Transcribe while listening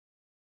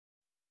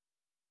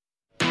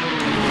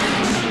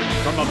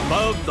from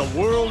above the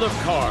world of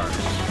cars.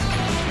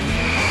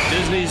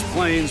 Disney's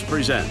Planes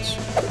presents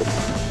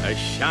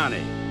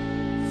Ishani.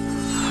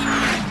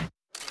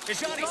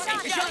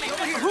 Ishani,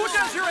 over here. Who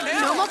does your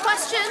nails? No more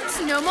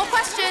questions, no more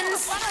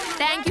questions.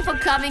 Thank you for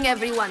coming,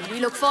 everyone. We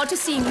look forward to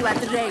seeing you at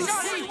the race.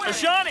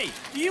 Ishani,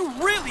 do you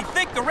really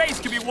think the race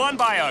can be won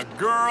by a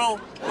girl?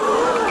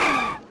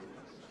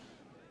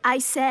 I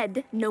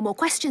said no more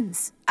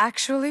questions.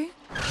 Actually,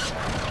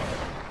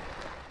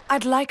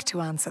 I'd like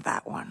to answer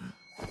that one.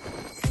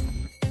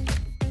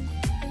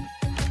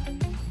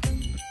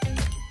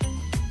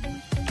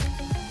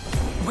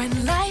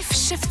 When life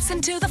shifts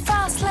into the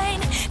fast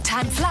lane,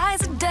 time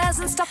flies, it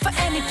doesn't stop for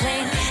any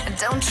plane. And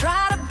don't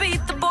try to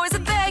beat the boys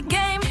at their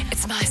game.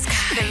 It's my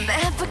sky, they'll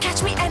never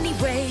catch me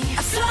anyway.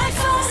 I fly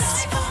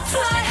fast,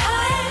 fly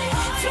high,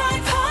 fly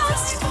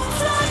past,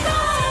 fly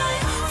by,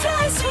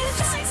 fly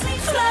swift,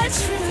 fly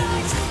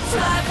true,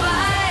 fly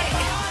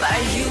by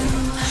you.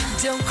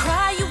 Don't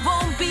cry, you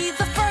won't be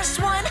the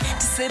first one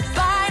to sit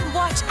by and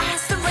watch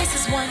as the race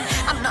is won.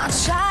 I'm not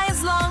shy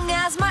as long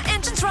as my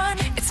engines run.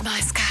 It's my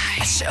sky,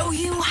 I'll show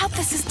you how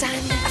this is done.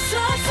 I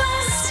fly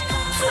fast,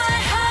 fly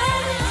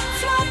high,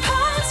 fly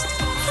past,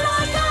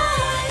 fly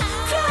by,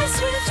 fly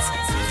swift,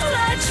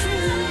 fly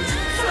true,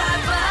 fly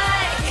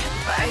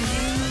by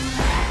you.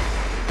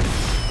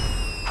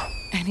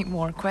 Any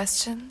more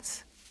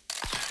questions?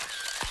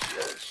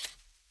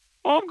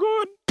 I'm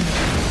good.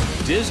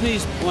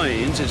 Disney's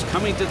Planes is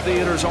coming to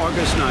theaters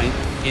August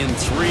 9th in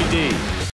 3D.